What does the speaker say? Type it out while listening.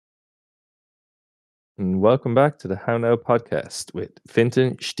and welcome back to the How Now podcast with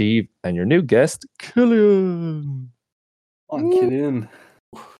Fintan, Steve, and your new guest, Killian. I'm Killian.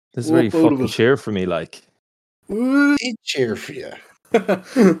 This is very fucking cheer for me, like. Big cheer for you.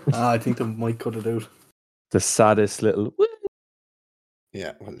 I think they might cut it out. The saddest little.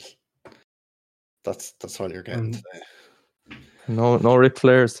 Yeah, well, that's all you're getting today. No Ric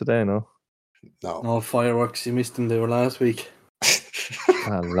Flairs today, no. No fireworks. You missed them. They were last week.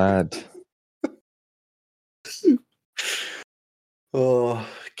 Ah, lad. Oh,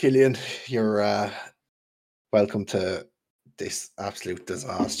 Killian, you're welcome to this absolute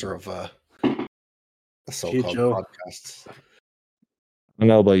disaster of a so-called podcast. I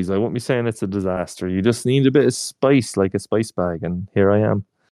know, boys. I won't be saying it's a disaster. You just need a bit of spice, like a spice bag, and here I am.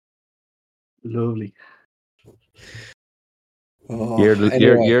 Lovely. Oh, you're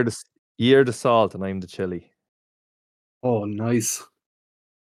the salt, and I'm the chili. Oh, nice.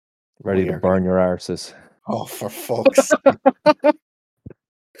 Ready to burn your arses. Oh, for fuck's sake.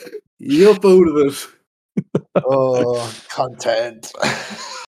 You're up out of it. Oh, content.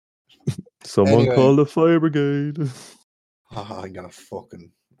 Someone call the fire brigade. Oh, I'm gonna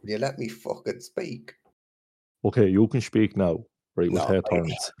fucking... Will you let me fucking speak? Okay, you can speak now. Right, with her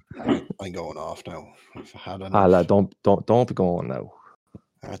turns. I'm going off now. I've had enough. Ah, lad, don't be going now.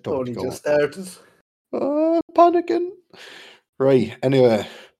 Only just started. Oh, panicking. Right, anyway.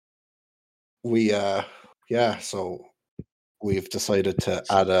 So we've decided to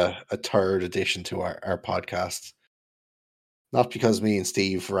add a third edition to our podcast. Not because me and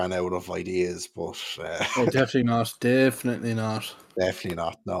Steve ran out of ideas, but... Oh, definitely not. Definitely not. Definitely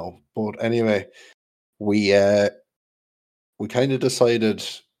not, no. But anyway, we kind of decided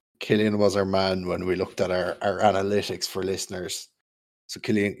Killian was our man when we looked at our analytics for listeners. So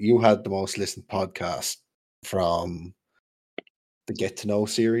Killian, you had the most listened podcast from the Get to Know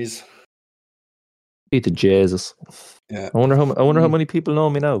series. Be to Jesus. Yeah. I wonder how many people know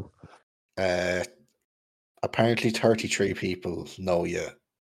me now. Apparently 33 people know you.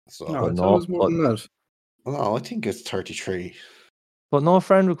 So no, it's always more than that. No, I think it's 33. But no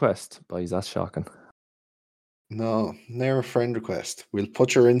friend request. Boys, that's shocking. No, never friend request. We'll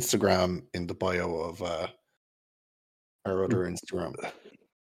put your Instagram in the bio of our other Instagram.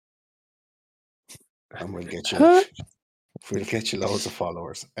 And we'll get you loads of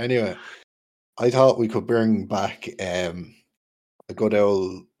followers. Anyway, I thought we could bring back a good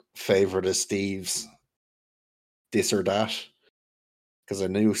old favourite of Steve's, This or That, because I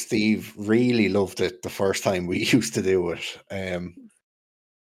knew Steve really loved it the first time we used to do it. And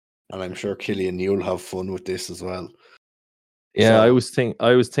I'm sure Killian, you'll have fun with this as well. Yeah, so,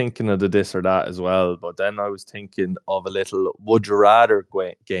 I was thinking of the This or That as well, but then I was thinking of a little Would You Rather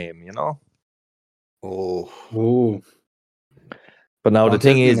game, you know? Oh. But now the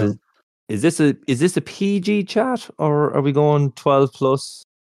thing is this a PG chat or are we going 12 plus?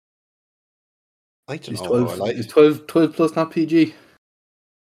 I don't know. Is 12 plus not PG?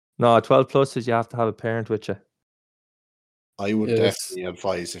 No, 12 plus is you have to have a parent with you. I would definitely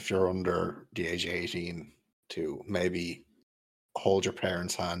advise, if you're under the age of 18, to maybe hold your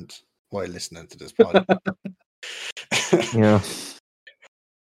parents' hand while listening to this podcast. Yeah.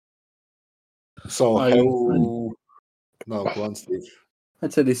 So go on, Steve.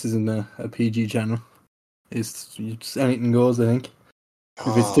 I'd say this isn't a PG channel. It's anything goes, I think.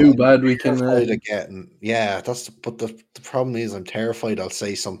 If it's too bad, we can. But the problem is, I'm terrified I'll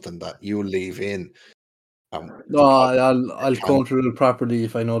say something that you'll leave in. No, I'll come through it properly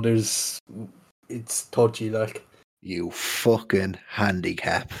if I know it's touchy, like. You fucking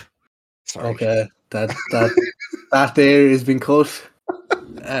handicap. Sorry. Okay, that there has been cut.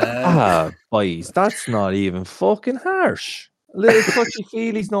 Boys, that's not even fucking harsh. A little touchy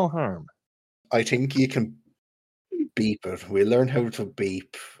feely's no harm. I think you can beep it. We'll learn how to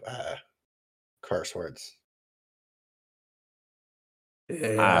beep curse words.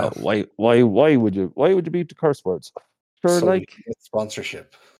 Yeah. Why would you beep the curse words? Sure, so like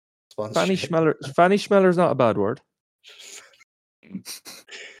sponsorship. Fanny Schmeller's not a bad word.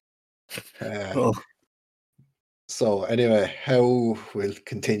 So anyway, how we'll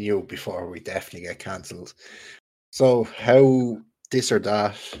continue before we definitely get cancelled. So how This or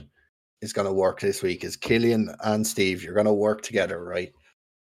That is going to work this week is Killian and Steve, you're going to work together, right?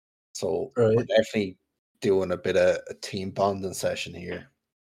 So we're definitely doing a bit of a team bonding session here.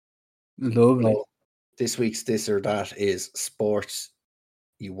 Lovely. So this week's This or That is sports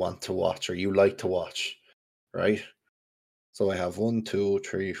you want to watch or you like to watch, right? So I have 1, 2,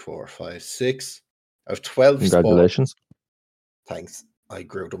 3, 4, 5, 6. I have 12 Congratulations. Sports. Thanks. I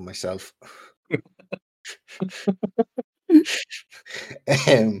grew them myself.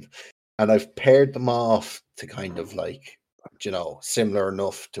 And I've paired them off to kind of like, similar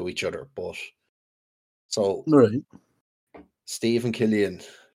enough to each other. But so Right. Steve and Killian,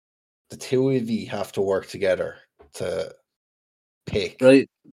 the two of you have to work together to pick. Right.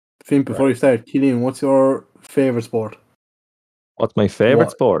 Finn, before you start, Killian, what's your favourite sport? What's my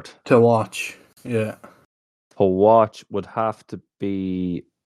favorite sport? To watch. Yeah. To watch would have to be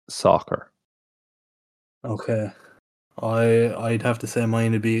soccer. Okay. I'd have to say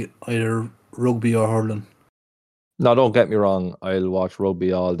mine would be either rugby or hurling. Now, don't get me wrong. I'll watch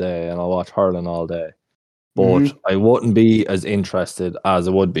rugby all day and I'll watch hurling all day. But I wouldn't be as interested as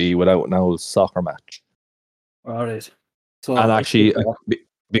I would be without an old soccer match. All right. So And actually,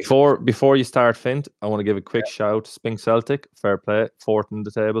 before you start, Fint, I want to give a quick shout to Spink Celtic. Fair play. 4th in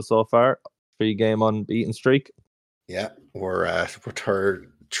the table so far. 3-game unbeaten streak. Yeah, we're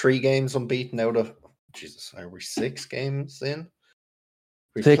 3 games unbeaten out of... Jesus, are we 6 games in?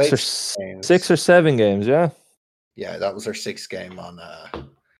 6 or 7 games, yeah? Yeah, that was our 6th game on... I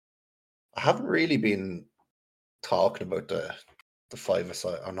haven't really been talking about the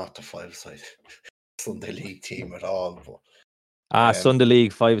 5-a-side, or not the 5-a-side, Sunday League team at all. But, Sunday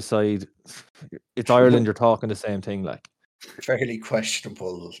League 5-a-side. It's Ireland, you're talking the same thing, like. Fairly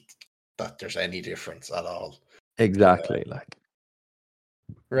questionable that there's any difference at all. Exactly, like.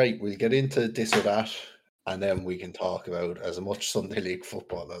 Right, we'll get into this or that, and then we can talk about as much Sunday League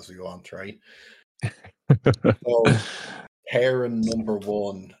football as we want, right? So, pairing number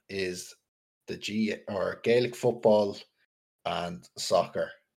 1 is the Gaelic football and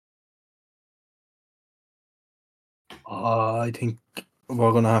soccer. I think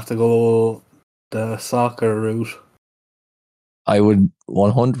we're going to have to go the soccer route. I would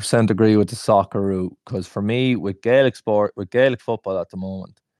 100% agree with the soccer route, because for me, with Gaelic football at the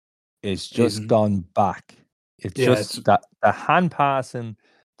moment, it's just gone back. It's just that the hand passing,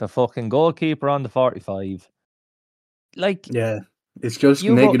 the fucking goalkeeper on the 45. Like, yeah, it's just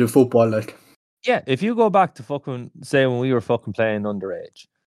negative football. Like, yeah, if you go back to fucking say when we were fucking playing underage,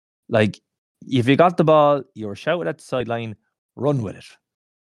 like, if you got the ball, you were shouting at the sideline, run with it.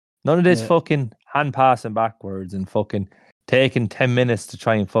 None of this fucking hand passing backwards and fucking taking 10 minutes to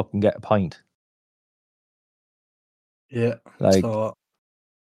try and fucking get a point. Yeah. Like,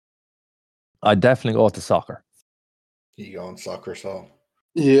 I'd definitely go to soccer. You go on soccer, so.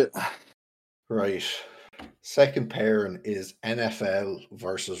 Yeah. Right. Second pairing is NFL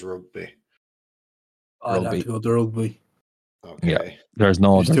versus rugby. I'd have to go to rugby. Okay. Yeah. There's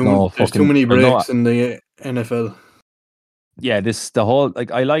too many breaks in the NFL. Yeah, the whole,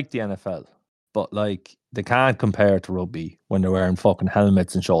 like, I like the NFL, but like, they can't compare to rugby when they're wearing fucking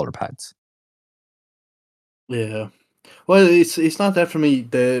helmets and shoulder pads. Yeah. Well, it's not that for me.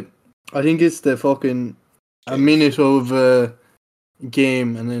 I think it's the fucking a minute of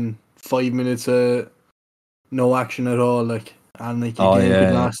game and then 5 minutes no action at all, like, and like a game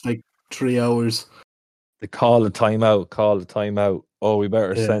could last like 3 hours. They call the timeout. Oh, we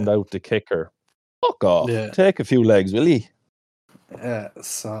better send out the kicker. Fuck off. Yeah. Take a few legs, will you? Yeah,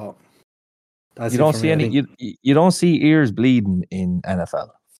 so that's you don't see any. You don't see ears bleeding in NFL.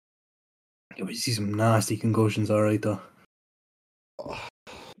 Yeah, we see some nasty concussions, all right, though. Oh,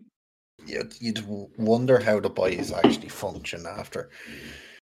 you'd wonder how the boys actually function after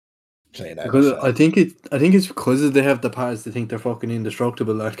playing NFL. Because I think it's because they have the pads. They think they're fucking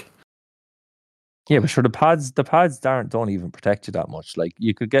indestructible, like. Yeah, but sure, the pads don't even protect you that much. Like,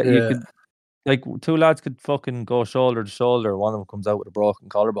 you could like, 2 lads could fucking go shoulder to shoulder. One of them comes out with a broken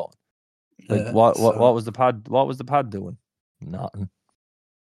collarbone. Like, what was the pad? What was the pad doing? Nothing.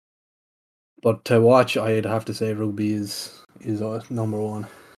 But to watch, I'd have to say rugby is number 1.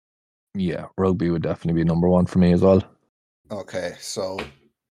 Yeah, rugby would definitely be number 1 for me as well. Okay, so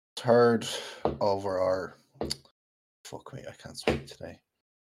third over our... Fuck me, I can't speak today.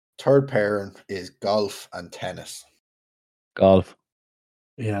 Third pairing is golf and tennis. Golf.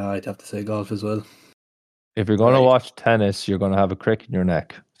 Yeah, I'd have to say golf as well. If you're going to watch tennis, you're going to have a crick in your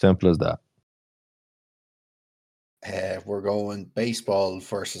neck. Simple as that. We're going baseball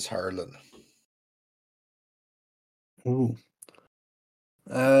versus hurling. Ooh.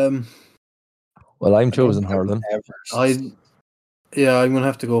 Well, I'm choosing hurling. I'm gonna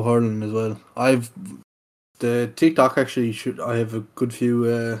have to go hurling as well. The TikTok actually I have a good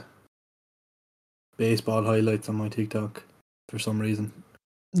few baseball highlights on my TikTok for some reason.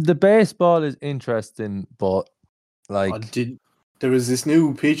 The baseball is interesting, but like, there was this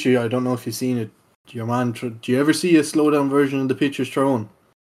new pitcher. I don't know if you've seen it. Your man, do you ever see a slow down version of the pitcher's throwing?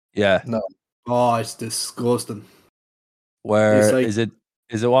 Yeah. No. Oh, it's disgusting. Where is it?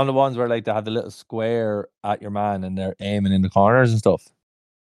 Is it one of the ones where, like, they have the little square at your man and they're aiming in the corners and stuff?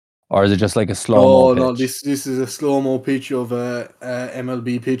 Or is it just like a slow-mo pitch? No, this is a slow-mo pitch of a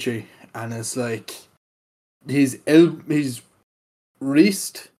MLB pitcher, and it's like his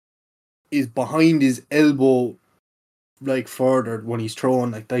wrist is behind his elbow, like further when he's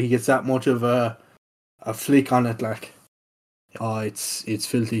throwing, like that he gets that much of a flick on it, like it's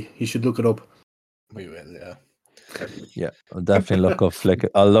filthy. You should look it up. We will, yeah. Yeah, I'll definitely look up flick.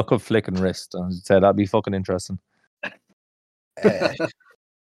 I'll look up flicking wrist and say that'd be fucking interesting.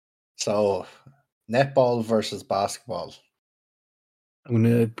 So, netball versus basketball. I'm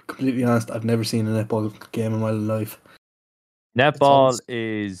gonna be completely honest. I've never seen a netball game in my life. Netball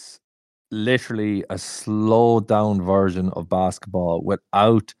is literally a slowed down version of basketball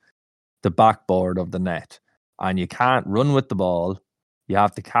without the backboard of the net, and you can't run with the ball. You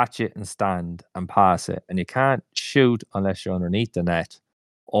have to catch it and stand and pass it, and you can't shoot unless you're underneath the net,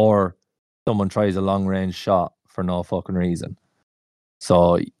 or someone tries a long range shot for no fucking reason.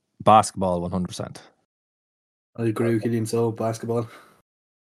 So basketball, 100%. I agree with Killian. So basketball,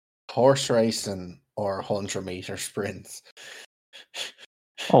 horse racing, or 100-meter sprints.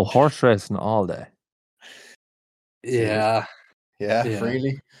 Oh, horse racing all day. Yeah,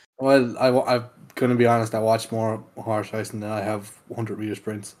 really. Well, I'm gonna be honest. I watch more horse racing than I have 100-meter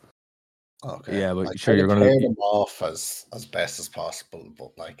sprints. Okay. Yeah, but like, sure you're gonna pair them off as best as possible,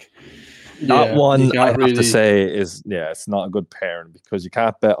 but like that one I have really to say is it's not a good pairing because you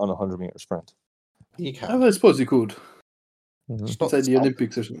can't bet on a 100-meter sprint. You can. I suppose you could. Mm-hmm. Inside the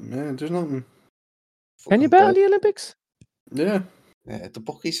Olympics or something. Yeah, there's nothing. Can you bet on the Olympics? Yeah. Yeah, the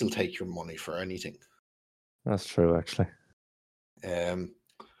bookies will take your money for anything. That's true, actually.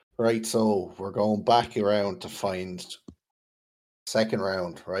 Right, so we're going back around to find second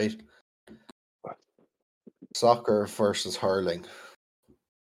round, right? Soccer versus hurling.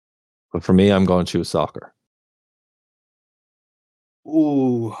 But for me, I'm going to choose soccer.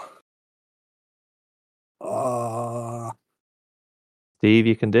 Ooh. Steve,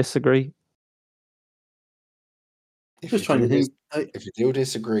 you can disagree. Just trying to think. If you do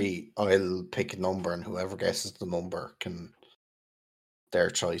disagree, I'll pick a number, and whoever guesses the number can. Their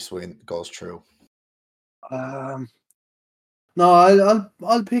choice goes through. No,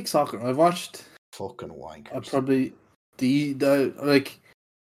 I'll pick soccer. I've watched fucking wankers. I probably the like.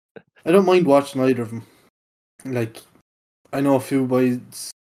 I don't mind watching either of them. Like, I know a few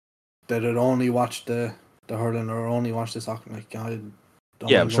boys that had only watched the hurling or only watched the soccer. Like, I don't.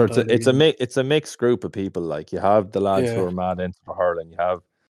 Yeah, I'm sure it's a mixed group of people. Like, you have the lads who are mad into the hurling. You have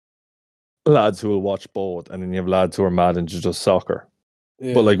lads who will watch both, and then you have lads who are mad into just soccer.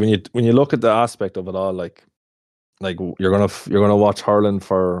 Yeah. But like when you look at the aspect of it all, like you're gonna watch hurling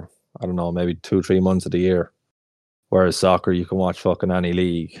for, I don't know, maybe 2-3 months of the year, whereas soccer you can watch fucking any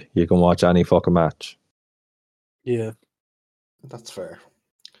league, you can watch any fucking match. Yeah, that's fair.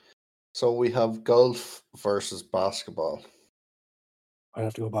 So we have golf versus basketball. I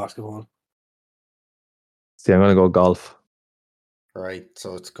have to go basketball. See, I'm gonna go golf. Right,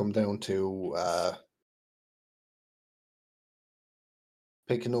 so it's come down to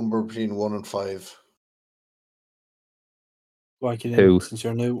pick a number between 1 and 5. Why, Killian, since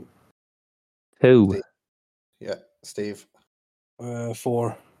you're new? 2. Steve. Yeah, Steve.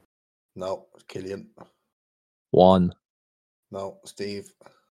 4. No, Killian. 1. No, Steve.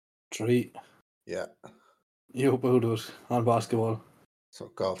 3. Yeah. You booed it on basketball.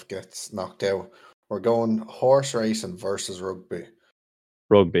 So golf gets knocked out. We're going horse racing versus rugby.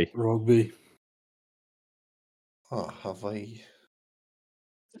 Rugby. Oh, have I?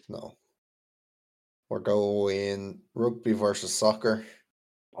 No. We're going rugby versus soccer.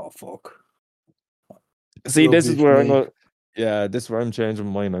 Oh, fuck. See, rugby, this is where I'm going. Yeah, this is where I'm changing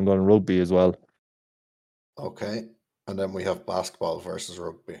my mind. I'm going rugby as well. Okay. And then we have basketball versus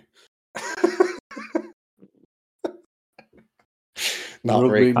rugby. Not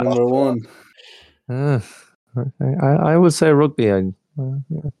rugby number 1. I would say rugby. Yeah.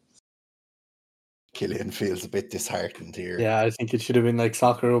 Killian feels a bit disheartened here. Yeah, I think it should have been like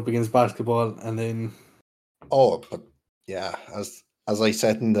soccer up against basketball, and then. Oh, but yeah, as I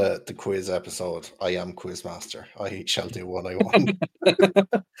said in the quiz episode, I am Quizmaster. I shall do what I want.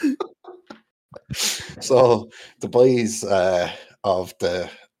 So the boys of the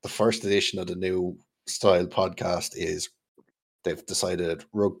first edition of the new style podcast they've decided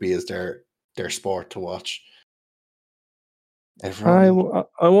rugby is their sport to watch. Everyone,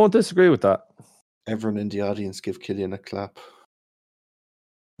 I won't disagree with that. Everyone in the audience give Killian a clap.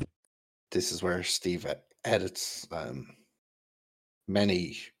 This is where Steve edits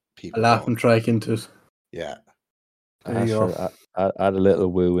many people. A laughing track into it. Yeah. There you go. Add a little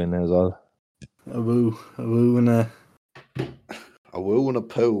woo in as well. A woo and a woo and a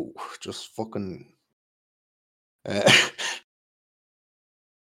poo. Just fucking.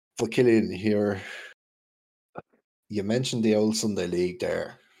 But Killian, here, you mentioned the old Sunday League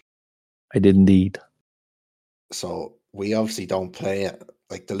there. I did indeed. So we obviously don't play it.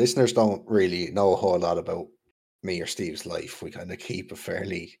 Like the listeners don't really know a whole lot about me or Steve's life. We kind of keep it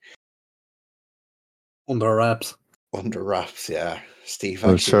fairly under wraps. Under wraps, yeah. Steve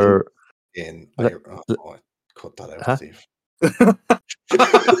Well, actually sure. I cut that out, Steve.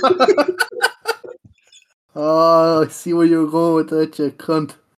 Oh, I see where you're going with that, you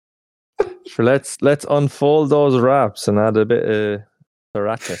cunt. Sure, let's unfold those wraps and add a bit of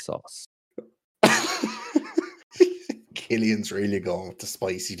sriracha sauce. Killian's really going with the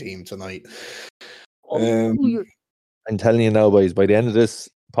spicy team tonight. I'm telling you now, boys, by the end of this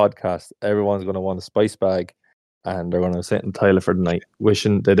podcast, everyone's going to want a spice bag and they're going to sit in the toilet for the night,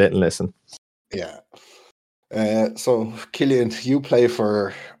 wishing they didn't listen. Yeah. So, Killian, you play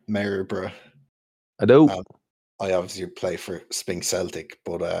for Maryborough. I do. I obviously play for Spink Celtic,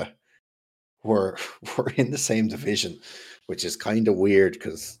 but we're in the same division, which is kind of weird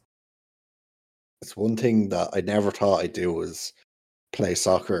because it's one thing that I never thought I'd do was play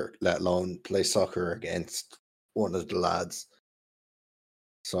soccer, let alone play soccer against one of the lads.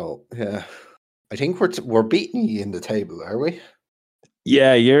 So yeah, I think we're beating you in the table, are we?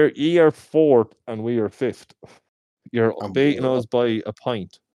 Yeah, you're fourth and we are fifth. You're beating us by a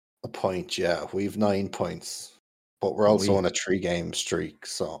point. A point, yeah. We've 9 points, but we're also on a 3-game streak.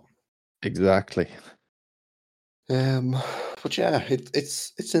 So exactly. But yeah,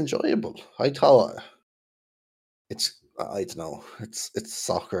 it's enjoyable. I thought I don't know. It's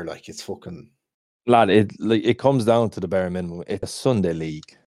soccer, like it's fucking. Lad, it comes down to the bare minimum. It's a Sunday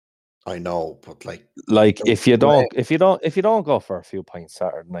league. I know, but like if you don't go for a few pints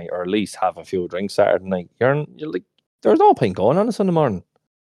Saturday night, or at least have a few drinks Saturday night, you're like, there's no point going on a Sunday morning.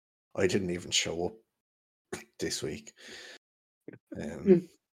 I didn't even show up this week,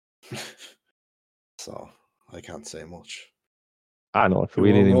 so I can't say much. I know. If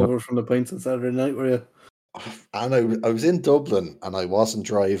we didn't over from the pints on Saturday night, were you? And I was in Dublin and I wasn't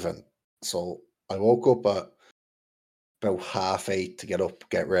driving, so I woke up at about 8:30 to get up,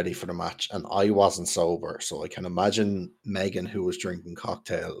 get ready for the match, and I wasn't sober. So I can imagine Megan, who was drinking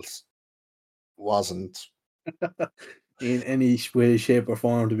cocktails, wasn't in any way, shape, or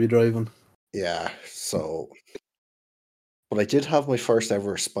form to be driving. Yeah, so. But I did have my first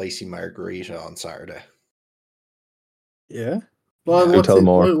ever spicy margarita on Saturday. Yeah? Well,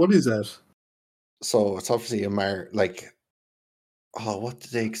 what is that? So it's obviously what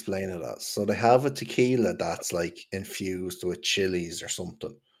did they explain it as? So they have a tequila that's like infused with chilies or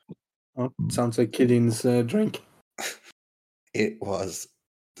something. Oh, sounds like Killian's drink. It was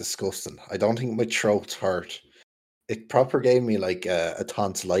disgusting. I don't think my throat hurt. It proper gave me like a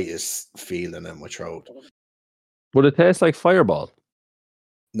tonsillitis feeling in my throat. Would it taste like Fireball?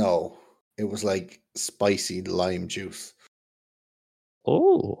 No, it was like spicy lime juice.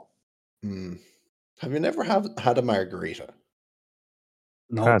 Oh. Have you never had a margarita?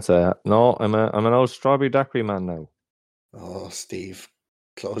 No. Can't say that. No, I'm an old strawberry daiquiri man now. Oh, Steve,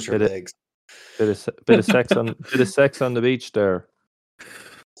 close your legs. Bit of sex on the beach there.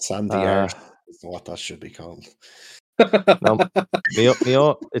 Sandy Art is what that should be called. No,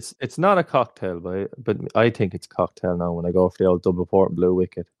 it's not a cocktail, but I think it's a cocktail now when I go for the old double port and blue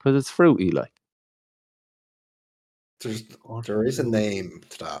wicket because it's fruity like. There is a name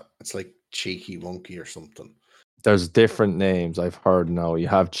to that. It's like Cheeky Monkey or something. There's different names I've heard now. You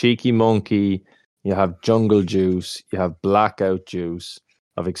have Cheeky Monkey, you have Jungle Juice, you have Blackout Juice.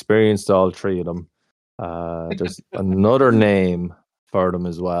 I've experienced all three of them. There's another name for them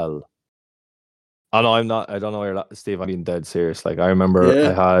as well. Oh no, I'm not. I don't know where Steve. I'm being dead serious. Like I remember,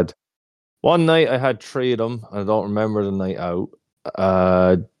 I had one night. I had 3 of them. I don't remember the night out.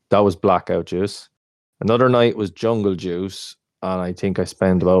 That was Blackout Juice. Another night was Jungle Juice, and I think I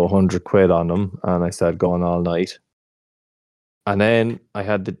spent about 100 quid on them, and I started going all night. And then I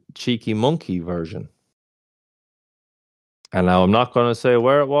had the Cheeky Monkey version. And now I'm not going to say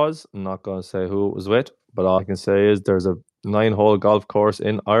where it was. I'm not going to say who it was with. But all I can say is there's a 9-hole golf course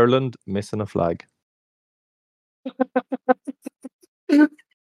in Ireland missing a flag.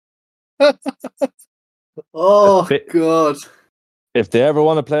 Oh, God. If they ever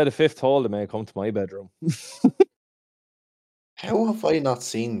want to play the 5th hole, they may come to my bedroom. How have I not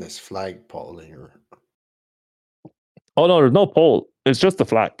seen this flag pole in your... Oh, no, there's no pole. It's just the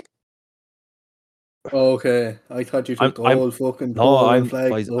flag. Okay. I thought you took the whole fucking pole and flag.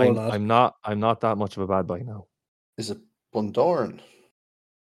 Boys, I'm not that much of a bad boy now. Is it Bundoran?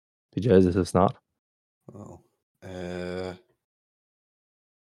 Jesus, it's not. Oh.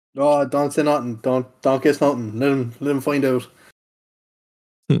 Oh, don't say nothing. Don't guess nothing. Let him find out.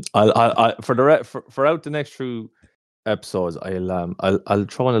 I for out the next few episodes, I'll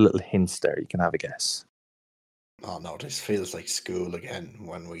throw in a little hints there. You can have a guess. Oh no, this feels like school again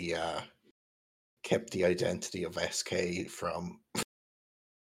when we kept the identity of SK from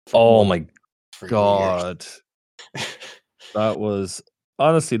oh my god. That was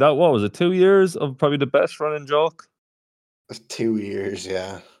honestly what was it? 2 years of probably the best running joke? 2 years,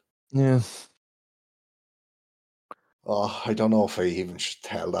 yeah. Yeah. Oh, I don't know if I even should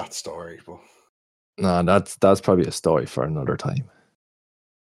tell that story, but no, that's probably a story for another time.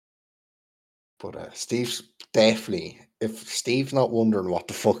 But Steve's definitely, if Steve's not wondering what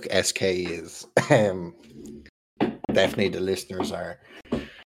the fuck SK is, definitely the listeners are.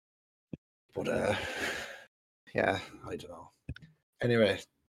 But yeah, I don't know. Anyway,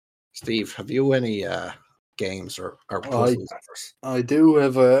 Steve, have you any games or puzzles? I do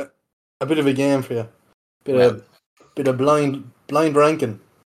have a bit of a game for you. Bit of blind ranking.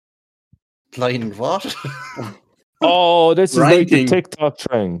 Blind what? Oh, this is like the TikTok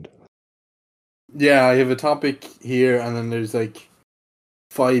trend. Yeah, I have a topic here, and then there's like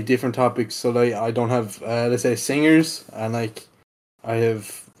 5 different topics. So like, I don't have let's say singers, and like I have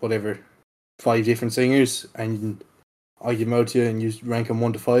 5 different singers, and I give them out to you, and you rank them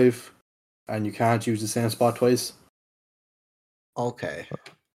 1 to 5, and you can't use the same spot twice. Okay.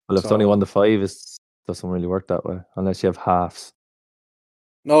 Well, if it's only 1 to 5, it doesn't really work that way unless you have halves.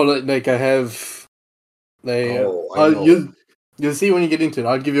 No, like I have. You'll see when you get into it.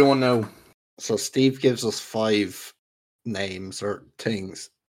 I'll give you one now. So Steve gives us 5 names or things.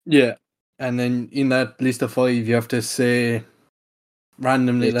 Yeah, and then in that list of 5, you have to say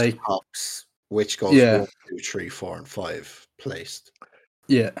randomly which tops, which goes 1, 2, 3, 4, and 5 placed.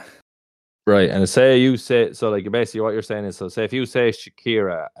 Yeah. Right, and say you say so. Like basically, what you're saying is, so say if you say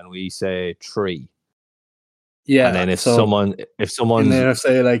Shakira and we say 3. Yeah, and then if someone's in there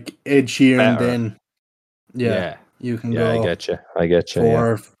say like Ed Sheeran, better, then you can go. I get you.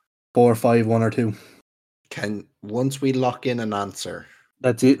 4, 5, 1 or 2. Once we lock in an answer,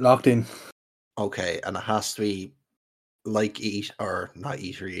 that's it, locked in. Okay, and it has to be like eat or not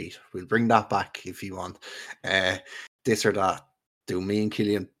eat or eat. We'll bring that back if you want. This or that. Do me and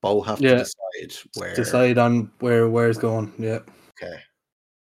Killian both have to decide on where it's going? Yeah. Okay.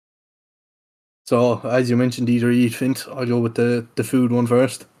 So as you mentioned, eat or eat, Fint, I'll go with the food one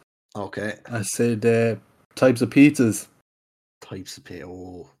first. Okay. I said types of pizzas. Types of pizza.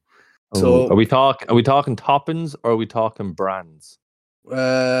 Oh. So are we talking toppings or are we talking brands? It's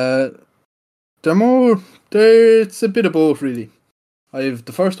a bit of both, really.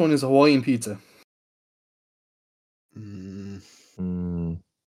 The first one is Hawaiian pizza.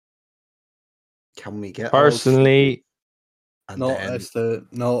 Can we get personally? No.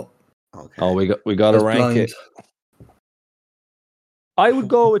 Okay. Oh, we got to rank it. I would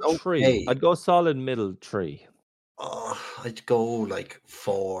go with 3. I'd go solid middle 3. Oh, I'd go like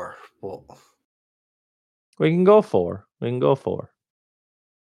 4, but we can go 4.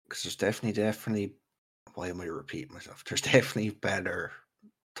 Because there's definitely. Why am I repeating myself? There's definitely better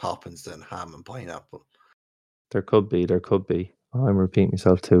toppings than ham and pineapple. There could be. Oh, I'm repeating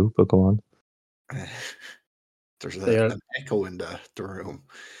myself too, but go on. There's an echo in the room.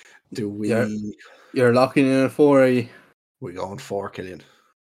 Do we? You're locking in a 4, are you? We're going 4, Killian.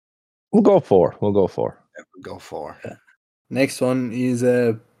 We'll go 4. Yeah, we'll go 4. Yeah. Next one is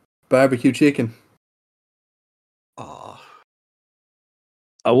barbecue chicken. Oh,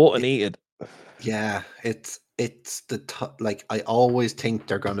 I wouldn't eat it. Yeah, it's like I always think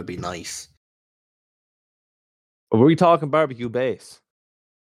they're going to be nice. Are we talking barbecue base?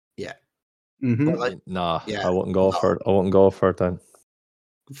 Yeah. Mm-hmm. I wouldn't go for it. I wouldn't go for it then.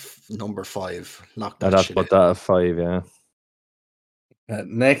 Number 5. Lock that. I'd put that at 5. Yeah.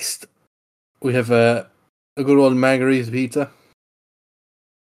 Next, we have a good old margarita pizza.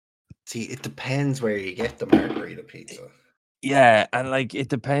 See, it depends where you get the margarita pizza. Yeah, and like it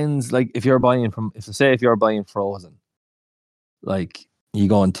depends. Like if you're buying frozen, like you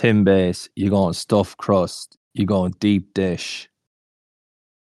go on tin base, you go on stuffed crust, you go on deep dish.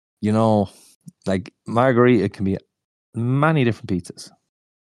 You know, like margarita can be many different pizzas.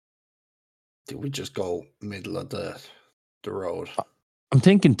 Do we just go middle of the road? I'm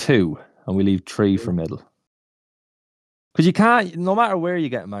thinking 2, and we leave 3 for middle. Because you can't, no matter where you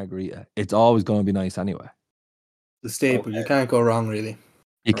get a margarita, it's always going to be nice anyway. The staple, you can't go wrong, really.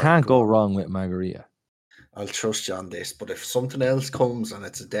 You can't go wrong with margarita. I'll trust you on this, but if something else comes and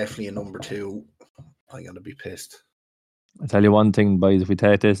it's definitely a number 2, I'm going to be pissed. I tell you one thing, boys.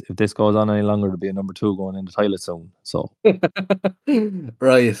 If this goes on any longer, there'll be a number 2 going in the toilet soon. So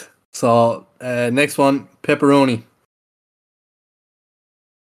right. So next one, pepperoni.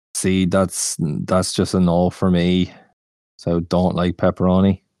 see, that's just a no for me. So don't like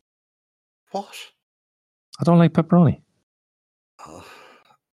pepperoni. What? I don't like pepperoni. Oh,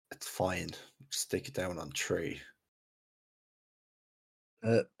 it's fine. Stick it down on 3.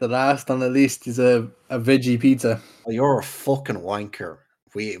 The last on the list is a veggie pizza. Oh, you're a fucking wanker.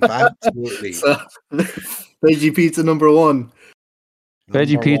 We've absolutely So, veggie pizza number 1.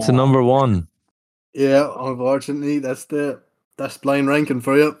 Veggie pizza number 1. Yeah, unfortunately, that's blind ranking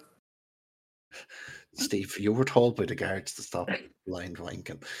for you. Steve, you were told by the guards to stop blind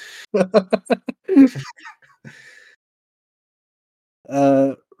wanking.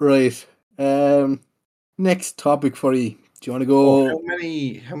 Right. Next topic for you. Do you want to go?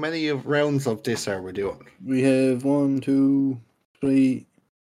 How many of rounds of this are we doing? We have 1, 2, 3,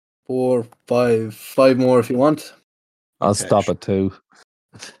 4, 5. 5 more if you want. I'll stop at 2.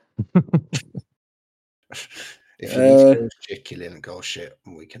 If you need to go shit, Killian, go shit,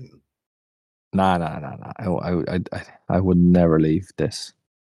 and we can. Nah. I would never leave this.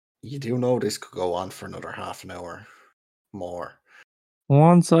 You do know this could go on for another half an hour more.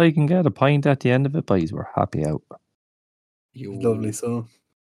 Once I can get a pint at the end of it, boys, we're happy out. Lovely, so.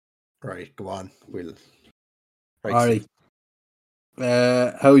 Right, go on. We'll. Right.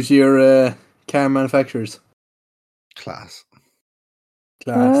 How's your car manufacturers? Class.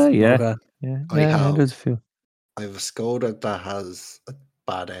 Yeah. Okay. Yeah. I have there's a few. I have a Skoda that has a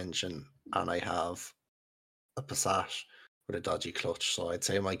bad engine, and I have a Passat with a dodgy clutch. So I'd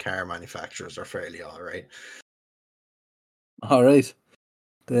say my car manufacturers are fairly all right. All right.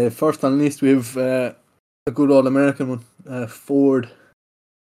 The first on the list, we have a good old American one, Ford.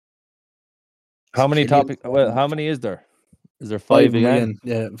 How many topics? Well, how many is there? Is there 5 again?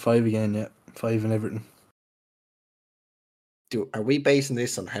 Yeah, 5 again. Yeah, 5 and everything. Are we basing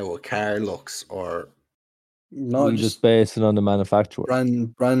this on how a car looks, or no? Just base it on the manufacturer.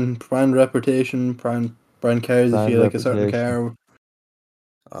 Brand reputation, brand cars. If you like a certain car.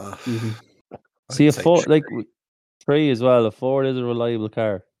 See, a Ford, like 3 as well. A Ford is a reliable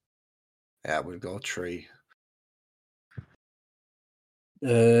car. Yeah, we'll go 3.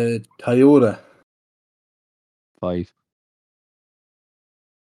 Toyota. 5.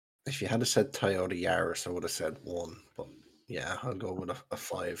 If you had said Toyota Yaris, I would have said 1. But yeah, I'll go with a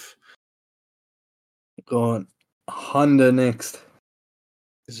 5. Go on. Honda next.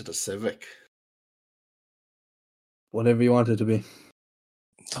 Is it a Civic? Whatever you want it to be.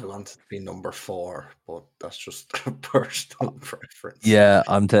 I want it to be number 4, but that's just a personal preference. Yeah,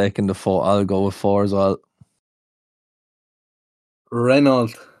 I'm taking the 4. I'll go with 4 as well.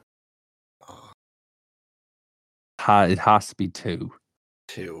 Renault. It has to be 2.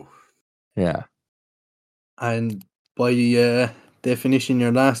 2. Yeah. And by definition,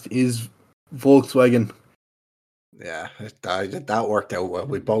 your last is Volkswagen. Yeah, that worked out well.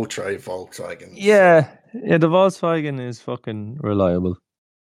 We both tried Volkswagen. Yeah, the Volkswagen is fucking reliable.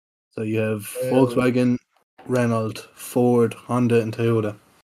 So you have Volkswagen, Renault, Ford, Honda, and Toyota.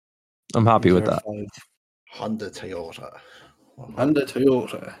 I'm happy with that. 5. Honda, Toyota. Honda,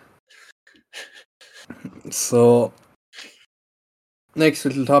 Toyota. So, next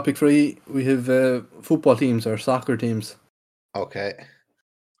little topic for you, we have football teams or soccer teams. Okay.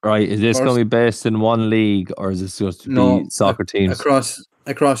 Right, is this going to be based in one league, or is this just to be soccer teams?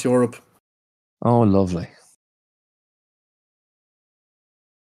 Across Europe. Oh, lovely.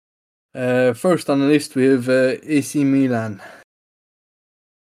 First on the list, we have AC Milan.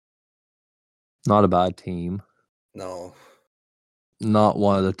 Not a bad team. No. Not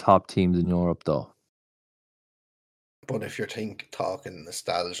one of the top teams in Europe, though. But if you're talking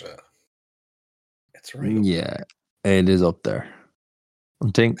nostalgia, it's right. Yeah, it is up there.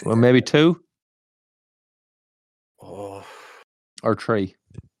 Maybe 2? Oh. Or 3.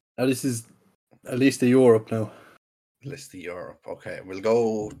 Now this is a list of Europe now. List of Europe. Okay, we'll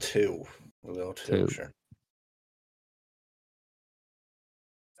go 2. We'll go 2, sure.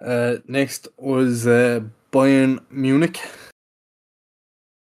 Next was Bayern Munich.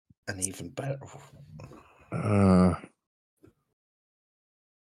 An even better.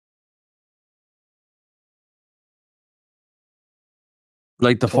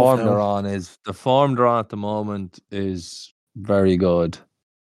 Like the form they're on at the moment is very good.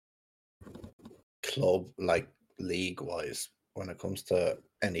 Club, like league wise, when it comes to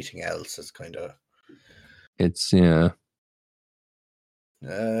anything else, it's kind of. It's yeah.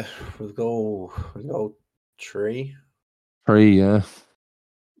 We'll go 3. 3, yeah.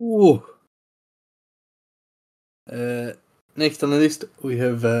 Ooh. Next on the list, we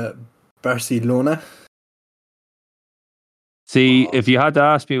have Barcelona. See, if you had to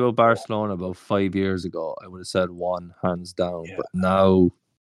ask me about Barcelona about 5 years ago, I would have said 1 hands down. Yeah. But now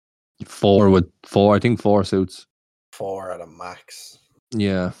 4 I think 4 suits. 4 at a max.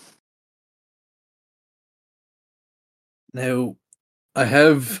 Yeah. Now, I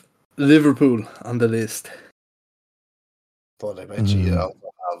have Liverpool on the list. But I bet you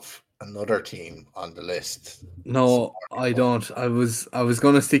also have another team on the list. No, I don't. I was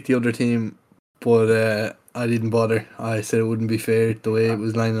going to stick the other team, but I didn't bother. I said it wouldn't be fair the way it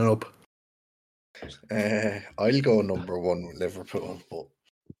was lining up. I'll go number 1 with Liverpool. But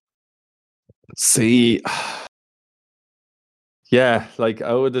see, yeah, like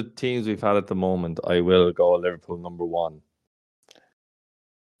out of the teams we've had at the moment, I will go Liverpool number 1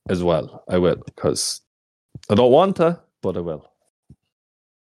 as well. I will, because I don't want to, but I will.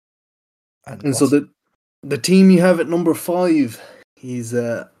 And so the team you have at number 5 is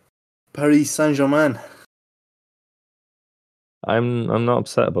Paris Saint-Germain. I'm not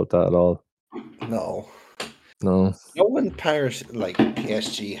upset about that at all. No. No. You know when Paris, like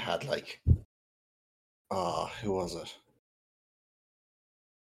PSG had like, who was it?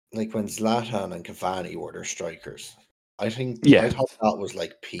 Like when Zlatan and Cavani were their strikers. I thought that was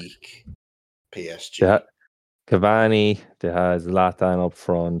like peak PSG. Yeah. Cavani, they had Zlatan up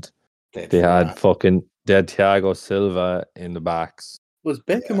front. They had Thiago Silva in the backs. Was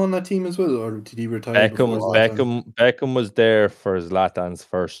Beckham on that team as well, or did he retire? Beckham was there for Zlatan's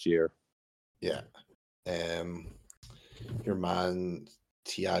first year. Yeah. Your man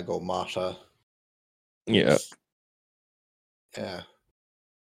Thiago Motta. Yeah. Yeah.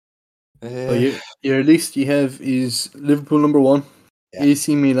 Your list you have is Liverpool number 1,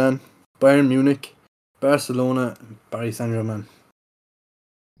 AC Milan, Bayern Munich, Barcelona, and Paris Saint-Germain.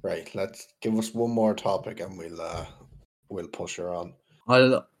 Right, let's give us one more topic and we'll push her on.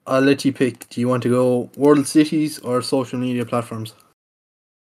 I'll let you pick. Do you want to go world cities or social media platforms?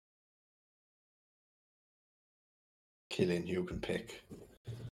 Killian, you can pick.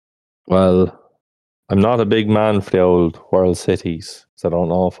 Well, I'm not a big man for the old world cities, so I don't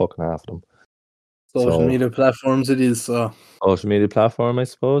know fucking half of them. Social media platforms it is. Social media platform, I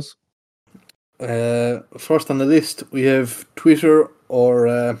suppose. First on the list, we have Twitter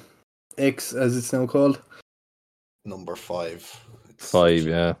or X, as it's now called. Number 5. 5,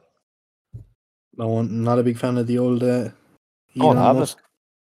 yeah. No, I'm not a big fan of the old Elon Musk.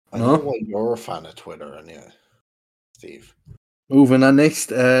 I know why you're a fan of Twitter, anyway, Steve. Moving on next,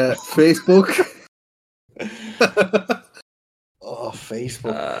 Facebook.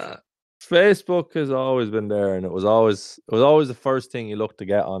 Facebook. Facebook has always been there, and it was always the first thing you looked to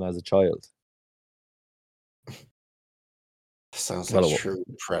get on as a child. Sounds like a true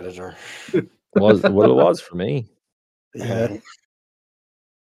predator. It was for me. Yeah.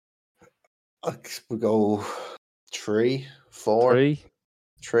 We go 3, 4.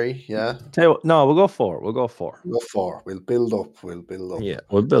 3, yeah. No, we'll go 4. We'll go 4. We'll go 4. We'll build up. Yeah,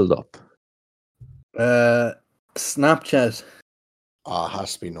 we'll build up. Snapchat.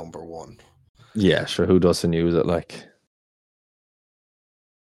 Has to be number 1. Yeah, sure. Who doesn't use it? Like.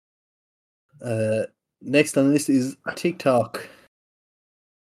 Next on the list is TikTok.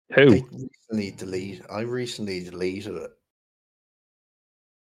 Who? I recently deleted it.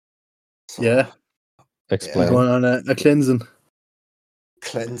 So, yeah. Explain. Going on a cleansing.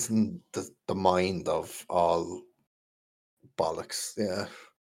 Cleansing the mind of all bollocks, yeah.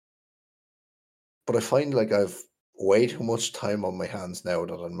 But I find like I've way too much time on my hands now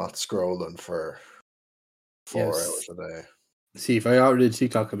that I'm not scrolling for 4 hours a day. See, if I already did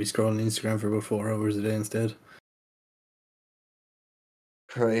TikTok, I'd be scrolling Instagram for about 4 hours a day instead.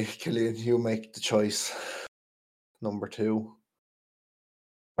 Right, Killian, you make the choice. Number 2.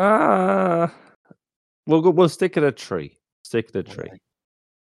 We'll stick it at 3. Stick it at 3.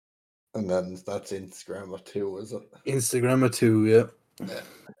 And then that's Instagram at 2, is it? Instagram at 2, yeah.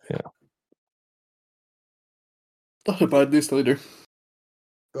 Yeah. Not a bad list either.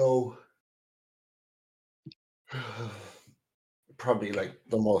 Go. Probably like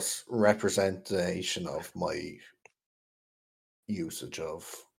the most representation of my usage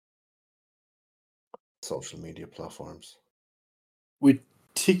of social media platforms. With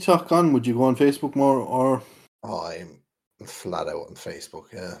TikTok on, would you go on Facebook more or? I'm flat out on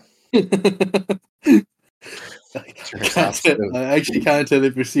Facebook, yeah. I actually can't tell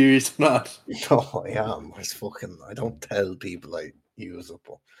if you're serious or not. No, I am. I don't tell people I use it,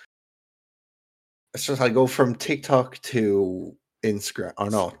 but it's just I go from TikTok to Instagram, or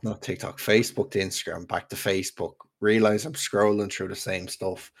no, not TikTok, Facebook to Instagram, back to Facebook, realize I'm scrolling through the same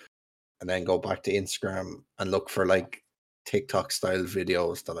stuff, and then go back to Instagram and look for like TikTok style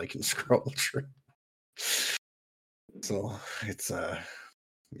videos that I can scroll through. So it's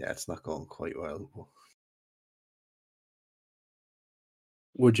it's not going quite well.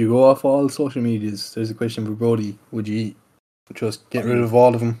 Would you go off all social medias? There's a question for Brody. Would you just get rid of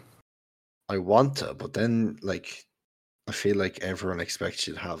all of them? I want to, but then like I feel like everyone expects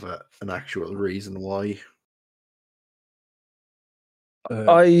you to have an actual reason why.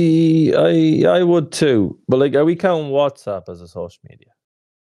 I would too, but like, are we counting WhatsApp as a social media?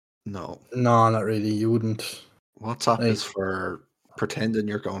 No, not really. You wouldn't. WhatsApp is for pretending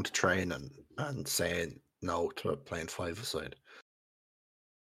you're going to train and saying no to playing five-a-side.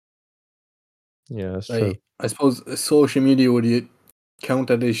 Yeah, that's true. I suppose social media, would you count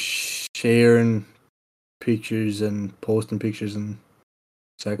that as sharing pictures and posting pictures, and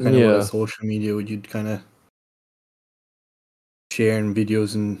is that kind of what a social media? Would you kind of sharing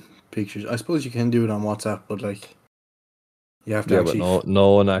videos and pictures? I suppose you can do it on WhatsApp, but like you have to actually. But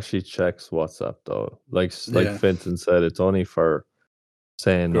no one actually checks WhatsApp though. Like Finton said, it's only for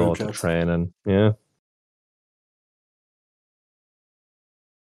saying no to training. Yeah.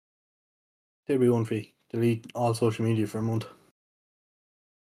 There'll be one fee. Delete all social media for a month.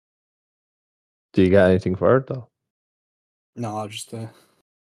 Do you get anything for it though? No, just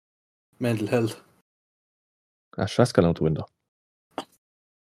mental health. Gosh, that's gone out the window.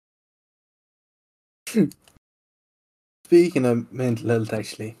 Speaking of mental health,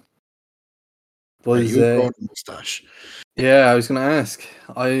 actually, are you growing a mustache? Yeah, I was gonna ask.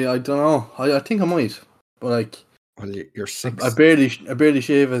 I don't know. I think I might, but like, well, you're 6. I barely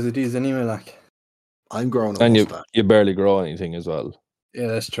shave as it is anyway. Like, I'm growing a mustache. You barely grow anything as well. Yeah,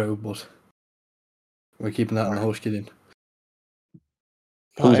 that's true, but we're keeping that in the house, kidding.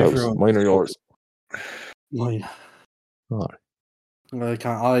 Whose house? Mine or yours? Mine. All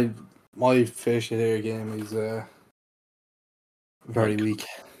right. My facial hair game is very weak.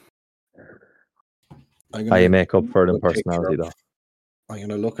 You make up for it in personality, though. I'm going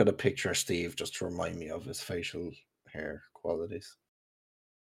to look at a picture of Steve just to remind me of his facial hair qualities.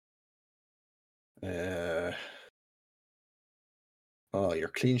 You're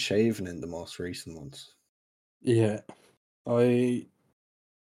clean shaven in the most recent ones. Yeah. I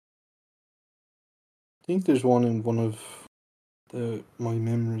think there's one in one of my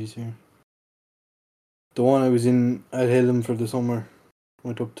memories here. The one I was in at Hillam for the summer.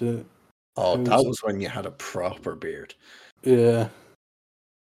 Went up to. Oh, that was when you had a proper beard. Yeah.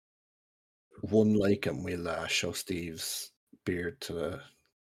 One like him, we'll show Steve's beard to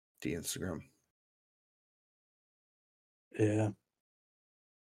the Instagram. Yeah.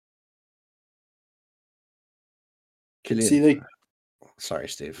 Killian, see, like, sorry,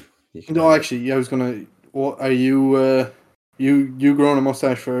 Steve. No, actually, I was gonna. What are you? You growing a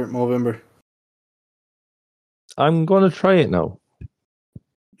mustache for Movember? I'm gonna try it now.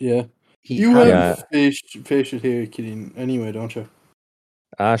 Yeah. You have facial hair, Killian, anyway, don't you?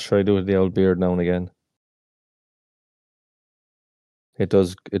 Sure, I do with the old beard now and again. It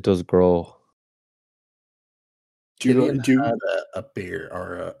does grow. Killian had a beard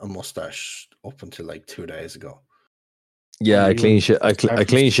or a mustache up until like 2 days ago. Yeah, I clean shaved it. I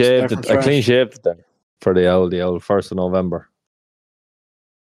clean shaved it then for the old 1st of November.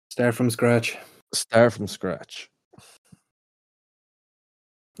 Start from scratch.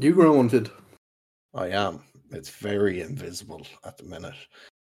 You grow one, Vid? I am. It's very invisible at the minute.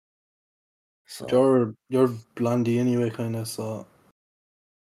 So you're blondie anyway, kind of. So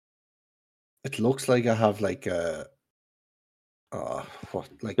it looks like I have like a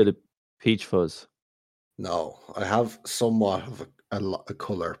bit of peach fuzz. No, I have somewhat of a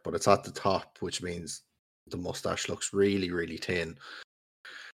color, but it's at the top, which means the mustache looks really, really thin.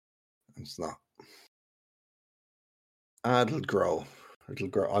 It's not. It'll grow.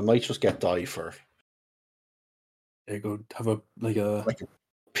 I might just get dye for. There you go. Have a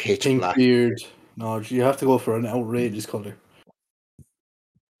pitch pink black beard. No, you have to go for an outrageous color.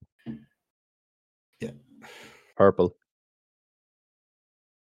 Yeah. Purple.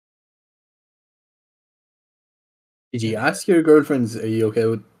 Did you ask your girlfriends? Are you okay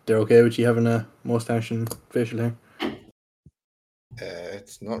with? They're okay with you having a mustache and facial hair?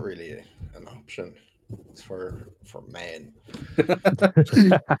 It's not really an option. It's for men.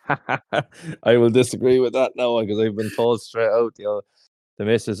 I will disagree with that now because I've been told straight out. The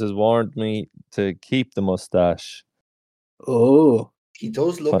missus has warned me to keep the mustache. Oh, he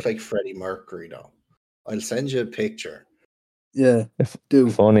does look like Freddie Mercury, though. I'll send you a picture. Yeah,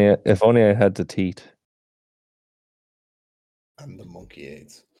 if only I had the teeth and the monkey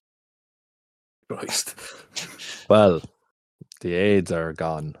AIDS. Christ. Well, the AIDS are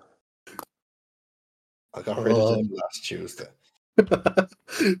gone. I got rid of them last Tuesday.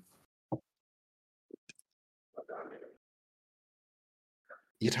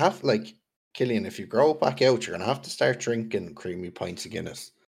 You'd have, like, Killian, if you grow back out, you're going to have to start drinking creamy pints of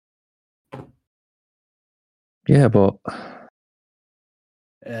Guinness. Yeah, but...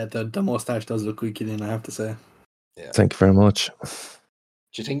 the mustache does look good, Killian, I have to say. Yeah. Thank you very much.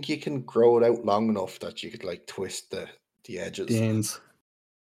 Do you think you can grow it out long enough that you could, like, twist the edges? The ends.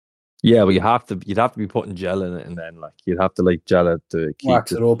 Yeah, but you'd have to be putting gel in it, and then, like, you'd have to, like, gel it to keep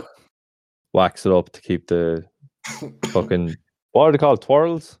wax it up to keep the fucking, what are they called,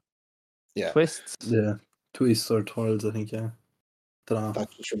 twirls? Yeah, twists. Yeah, twists or twirls, I think. Yeah, that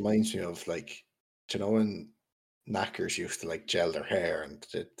just reminds me of, like, do you know when knackers used to, like, gel their hair and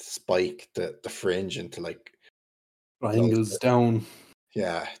spike the fringe into, like, triangles down?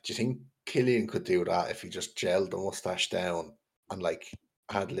 Yeah, do you think Killian could do that if he just gelled the mustache down and, like,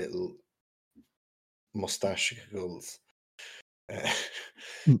 had little mustachicles?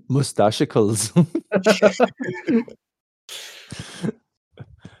 Mustachicles.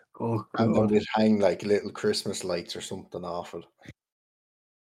 Oh, and then we'd hang, like, little Christmas lights or something off it.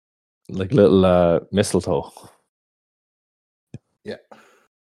 Like little mistletoe. Yeah.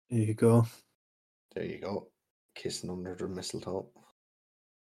 There you go. There you go. Kissing under the mistletoe.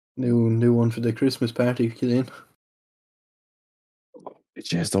 New one for the Christmas party, Killian.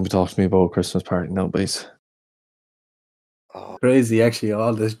 Jeez, don't be talking to me about a Christmas party now, base. Oh. Crazy, actually.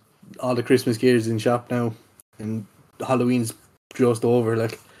 All the Christmas gears in shop now, and Halloween's just over.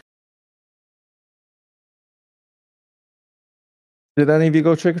 Like, did any of you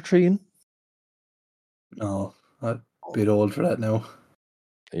go trick or treating? No, I'm a bit old for that now.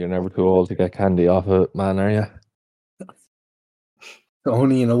 You're never too old to get candy off it, man, are you?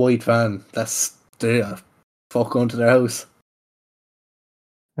 Only in a white van. That's fuck going to their house.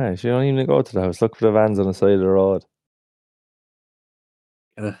 Yeah, you don't even go to the house. Look for the vans on the side of the road.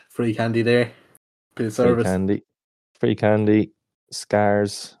 Get a free candy there. Bit of service. Free candy,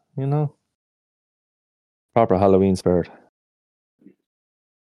 scars, you know. Proper Halloween spirit.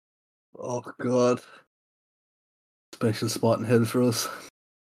 Oh, God. Special spot in hell for us.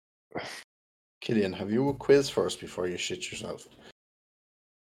 Killian, have you a quiz for us before you shit yourself?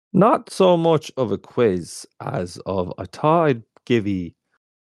 Not so much of a quiz as of, I thought I'd give you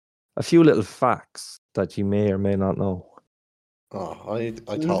a few little facts that you may or may not know. Oh, I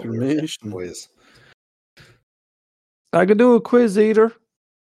thought we were a quiz. I could do a quiz either.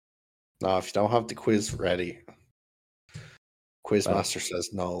 No, if you don't have the quiz ready, Quizmaster says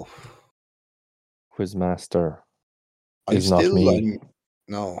no. Quizmaster is not me.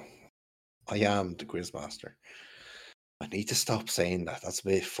 No, I am the Quizmaster. I need to stop saying that. That's a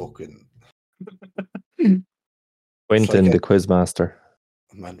bit fucking... Quentin, the Quizmaster.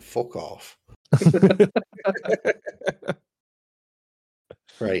 Man, fuck off.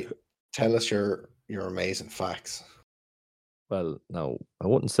 Right. Tell us your amazing facts. Well, no, I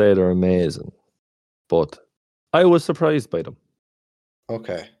wouldn't say they're amazing, but I was surprised by them.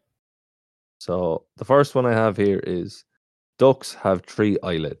 Okay. So the first one I have here is ducks have 3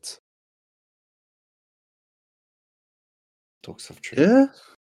 eyelids. Ducks have 3. Yeah.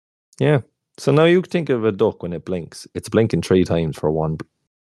 Yeah. So now you think of a duck when it blinks. It's blinking 3 times for one.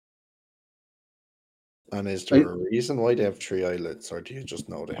 And is there a reason why they have 3 eyelids, or do you just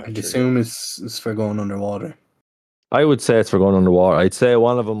know they have 3? I'd assume it's for going underwater. I would say it's for going underwater. I'd say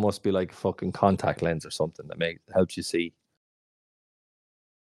one of them must be like a fucking contact lens or something that helps you see.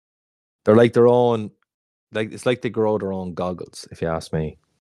 They're like their own, like it's like they grow their own goggles, if you ask me.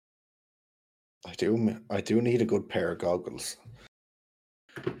 I do need a good pair of goggles.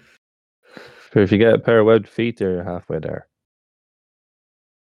 So if you get a pair of webbed feet there, you're halfway there.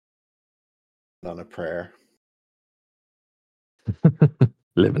 On a prayer.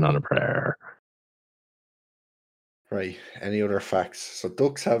 Living on a prayer. Right. Any other facts? So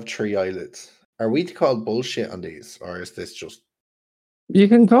ducks have 3 eyelids. Are we to call bullshit on these, or is this just... You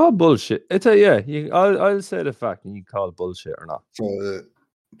can call bullshit. I'll say the fact, and you can call bullshit or not. So,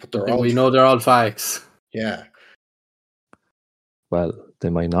 but we know they're all facts. Yeah. Well, they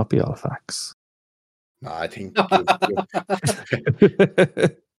might not be all facts. No, I think...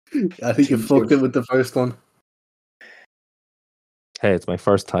 I think you fucked it with the first one. Hey, it's my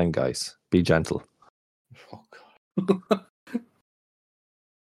first time, guys. Be gentle. Oh, God.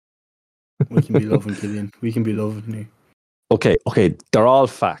 We can be loving, Killian. We can be loving you. Okay. They're all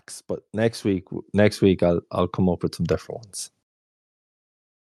facts, but next week I'll come up with some different ones.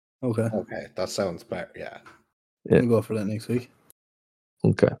 Okay, that sounds better. Yeah. We'll go for that next week.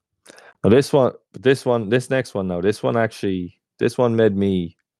 Okay. Now this next one made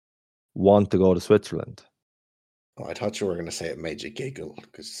me want to go to Switzerland. Oh, I thought you were going to say it made you giggle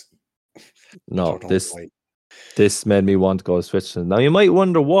because no, this made me want to go to Switzerland. Now you might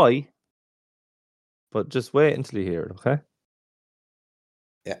wonder why, but just wait until you hear it, okay?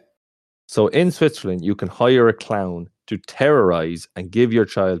 Yeah. So in Switzerland, you can hire a clown to terrorize and give your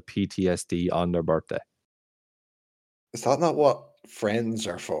child PTSD on their birthday. Is that not what friends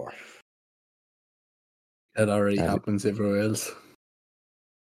are for? That already happens everywhere else.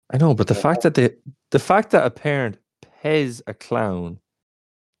 I know, but the fact that a parent pays a clown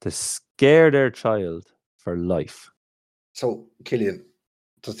to scare their child for life. So, Killian,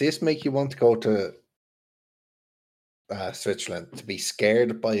 does this make you want to go to Switzerland to be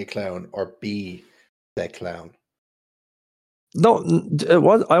scared by a clown or be the clown? No,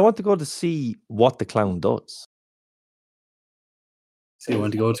 I want to go to see what the clown does. So you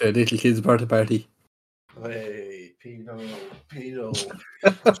want to go to a little kid's birthday party? Hey, pedo.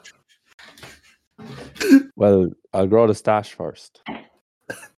 Well, I'll grow the stash first.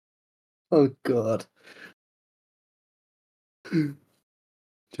 Oh, God. Do you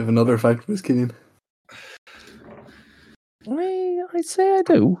have another fact for us, Killian? I'd say I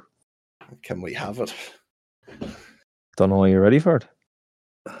do. Can we have it? Don't know, are you ready for it?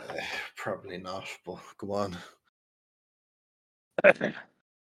 Probably not, but go on.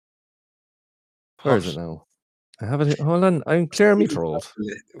 Where is it now? I have it. Hold on, I'm clearing my throat.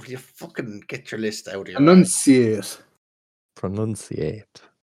 Will you fucking get your list out of your Enunciate. Pronunciate.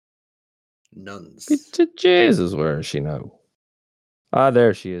 Nuns. Jesus, where is she now? Ah,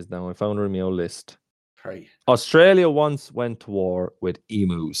 there she is now. I found her in my old list. Right. Australia once went to war with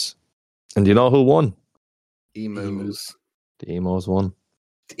emus. And do you know who won? Emus. The emos won.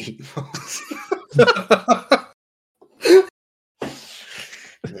 The emos.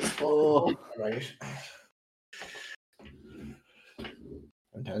 Oh, right.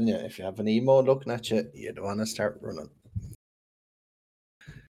 I'm telling you, if you have an emo looking at you, you'd want to start running.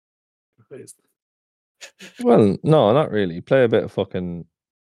 Well, no, not really. Play a bit of fucking...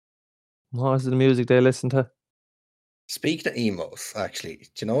 What is the music they listen to? Speaking of emos, actually,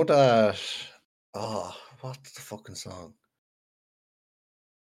 do you know that... Oh, what's the fucking song?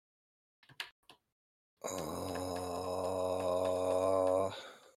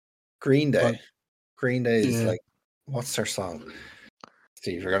 Green Day. What? Green Day is like... What's their song?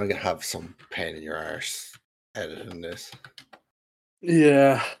 Steve, you're going to have some pain in your arse editing this.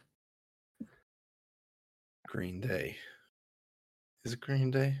 Yeah. Green Day. Is it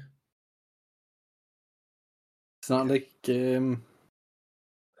Green Day? It's not like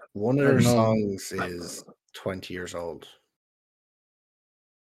one of their songs is 20 years old.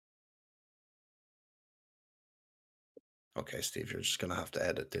 Okay, Steve, you're just gonna have to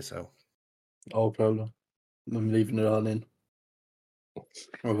edit this out. No problem. I'm leaving it all in.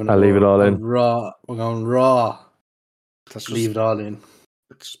 I'll leave it all in. Raw. We're going raw. Leave it all in.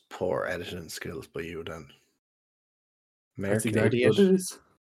 It's poor editing skills by you then. That's exactly what it is. Is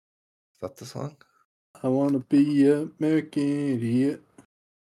that the song? I want to be an American idiot.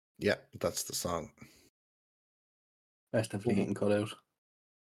 Yeah, that's the song. That's definitely getting cut out.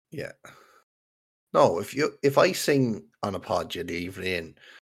 Yeah. No, if I sing on a pod, you leave it in.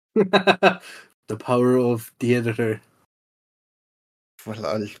 The power of the editor.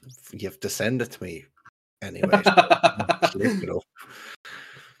 Well, you have to send it to me anyway. Clip it up.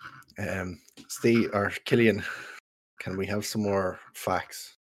 Steve or Killian, can we have some more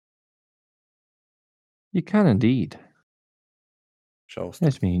facts? You can indeed. Show us.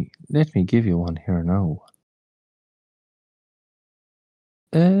 Let me give you one here now.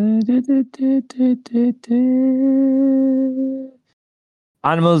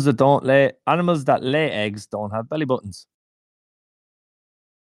 Animals that lay eggs don't have belly buttons.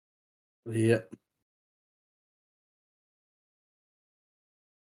 Yeah.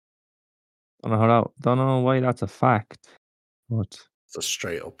 Don't know why that's a fact. But it's a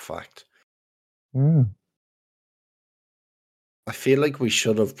straight up fact. Yeah. I feel like we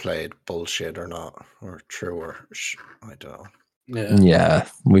should have played bullshit or not, or true or I don't know. Yeah,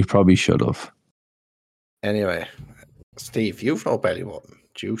 we probably should have. Anyway, Steve, you've no belly button.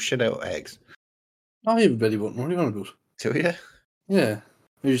 Do you shit out eggs? I have a belly button. What are you on about? Do you? Yeah.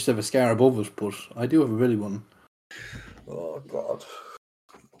 I just have a scar above it, but I do have a belly button. Oh, God.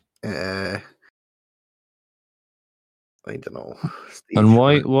 I don't know. Steve, and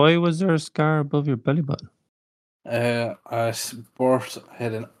why was there a scar above your belly button? At birth, I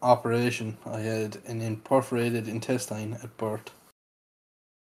had an operation. I had an perforated intestine at birth.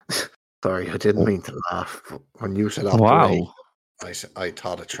 Sorry, I didn't mean to laugh. But when you said operation, Wow. I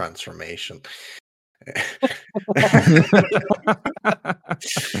thought a transformation.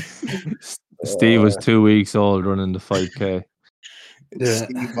 Steve was 2 weeks old running the 5K. Yeah.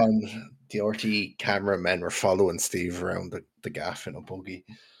 Steve on the RT cameramen were following Steve around the gaff in a buggy.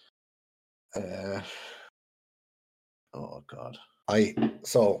 Oh God. I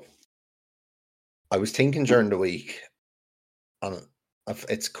was thinking during the week, and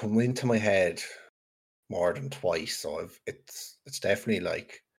it's come into my head more than twice. So it's definitely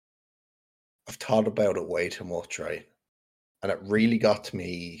like I've thought about it way too much, right? And it really got to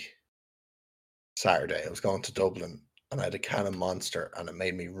me Saturday. I was going to Dublin and I had a can of Monster, and it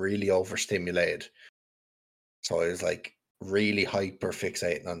made me really overstimulated. So I was like really hyper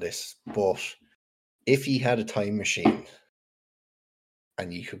fixating on this. But if you had a time machine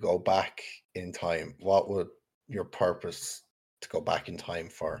and you could go back in time, what would your purpose to go back in time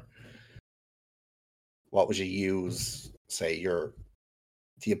for? What would you use, say,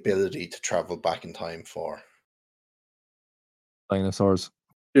 the ability to travel back in time for? Dinosaurs.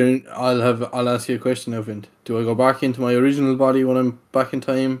 I'll ask you a question now, Vint. Do I go back into my original body when I'm back in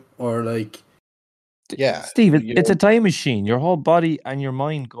time, or like? Yeah, Steve, it's a time machine. Your whole body and your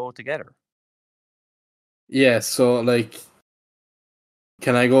mind go together. Yeah, so like,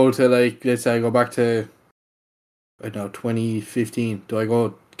 can I go to like, let's say I go back to, I don't know, 2015.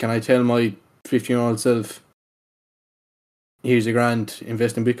 Can I tell my 15-year-old self, here's $1,000,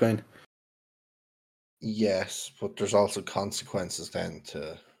 invest in Bitcoin? Yes, but there's also consequences then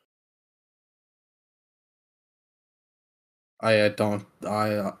to. I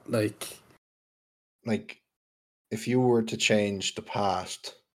like if you were to change the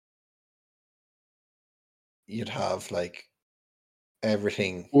past, you'd have like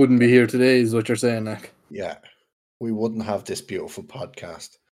everything. Wouldn't be here today, is what you're saying, like. Yeah, we wouldn't have this beautiful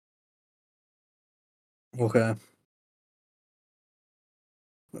podcast. Okay.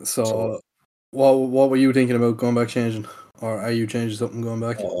 So what were you thinking about going back changing? Or are you changing something going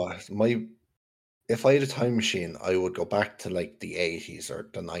back? If I had a time machine, I would go back to like the 80s or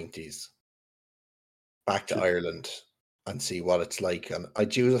the 90s, back to Ireland, and see what it's like. And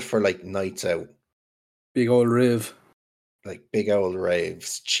I'd use it for like nights out. Big old rave. Like big old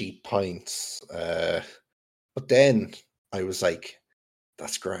raves, cheap pints. But then I was like,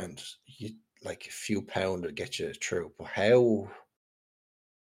 that's grand. You like a few pound to get you through. But how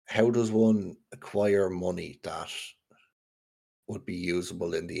does one acquire money that would be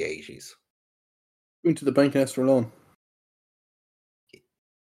usable in the 80s? Going to the bank and ask for a loan.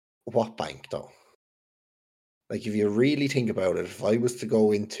 What bank though? Like if you really think about it, if I was to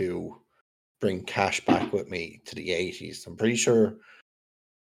go into bring cash back with me to the 80s, I'm pretty sure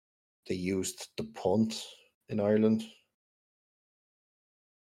they used the punt in Ireland.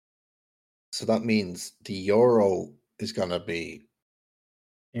 So that means the euro is going to be.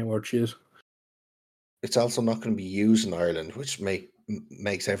 Ain't worth shit. It's also not going to be used in Ireland, which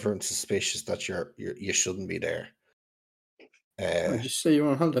makes everyone suspicious that you shouldn't be there. Just say you're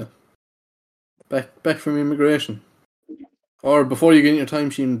on holiday. Back from immigration. Or before you get in your time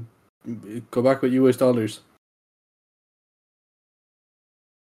machine, go back with US dollars.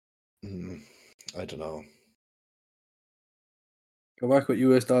 I don't know. Go back with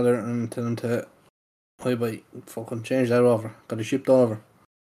US dollar and tell them to bye fucking change that over. Got it shipped over.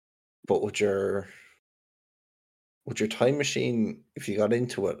 But would your time machine, if you got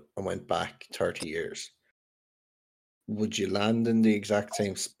into it and went back 30 years, would you land in the exact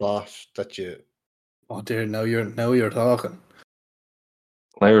same spot that you? Oh dear, now you're talking.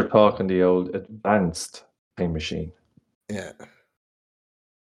 Now you're talking the old advanced time machine. Yeah.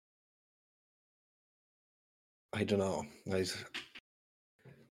 I don't know. I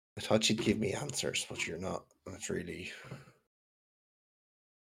thought you'd give me answers, but you're not. That's really.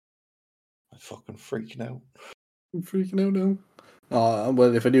 I'm fucking freaking out. I'm freaking out now. Oh,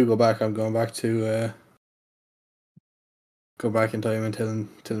 well, if I do go back, I'm going back to go back in time and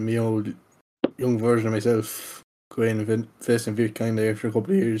telling me old young version of myself, go in and invest in Bitcoin there for a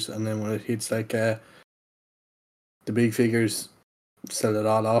couple of years, and then when it hits like the big figures, sell it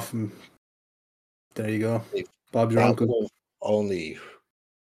all off, and there you go. Bob's your uncle. Would have only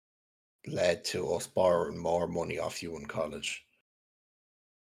led to us borrowing more money off you in college.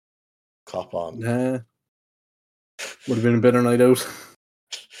 Cop on. Nah. Would have been a better night out.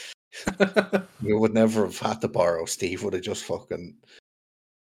 We would never have had to borrow. Steve would have just fucking.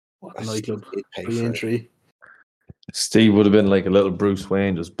 What a nightclub. Free entry. Steve would have been like a little Bruce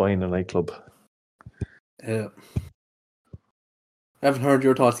Wayne just buying a nightclub. Yeah. I haven't heard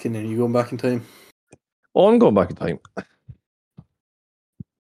your thoughts, Kenan. Are you going back in time? Oh, I'm going back in time.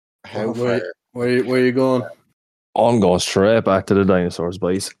 How far? Where are you going? Oh, I'm going straight back to the dinosaurs,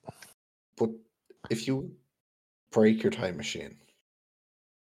 boys. But if you break your time machine,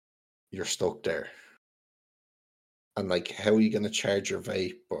 you're stuck there. And like, how are you going to charge your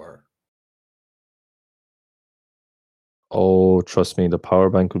vape? Or Oh, trust me, the power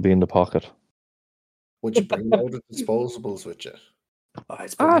bank will be in the pocket. would you bring out the disposables with you? Oh,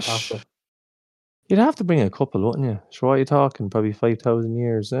 it's probably Ash, possible. you'd have to bring a couple, wouldn't you? Sure, what are you talking? Probably 5,000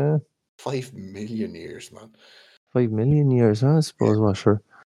 years, eh? 5 million years, man. 5 million years, I suppose. Well, sure.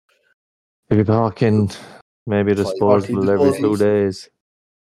 If you're talking maybe disposable every 2 days.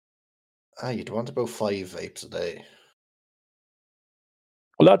 You'd want about 5 vapes a day.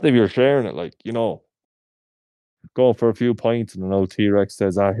 Well, that if you're sharing it, like, you know, going for a few pints and an old T-Rex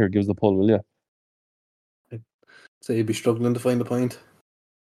says, here, gives the pull, will you? So you'd be struggling to find a pint.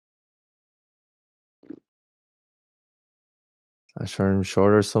 I'm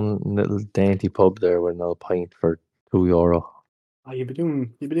sure there's some little dainty pub there with no pint for €2. Oh, you'd be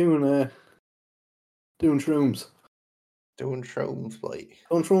doing shrooms. Doing shrooms, boy.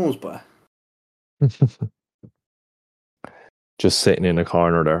 Doing shrooms, boy. Just sitting in a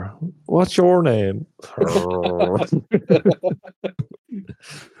corner there. What's your name?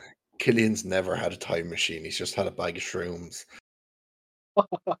 Killian's never had a time machine. He's just had a bag of shrooms.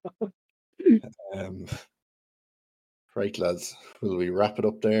 Right, lads. Will we wrap it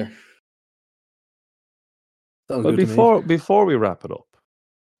up there? But before we wrap it up,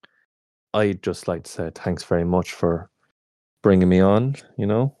 I'd just like to say thanks very much for bringing me on, you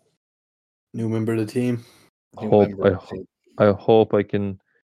know. New member of the team. I hope I can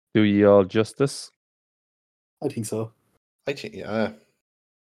do ye all justice. I think so. I think, yeah.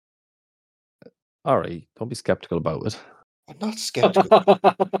 All right, don't be skeptical about it. I'm not skeptical.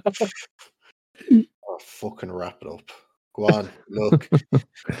 Fucking wrap it up. Go on, look.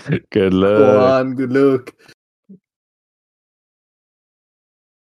 Good luck. Go on, good luck.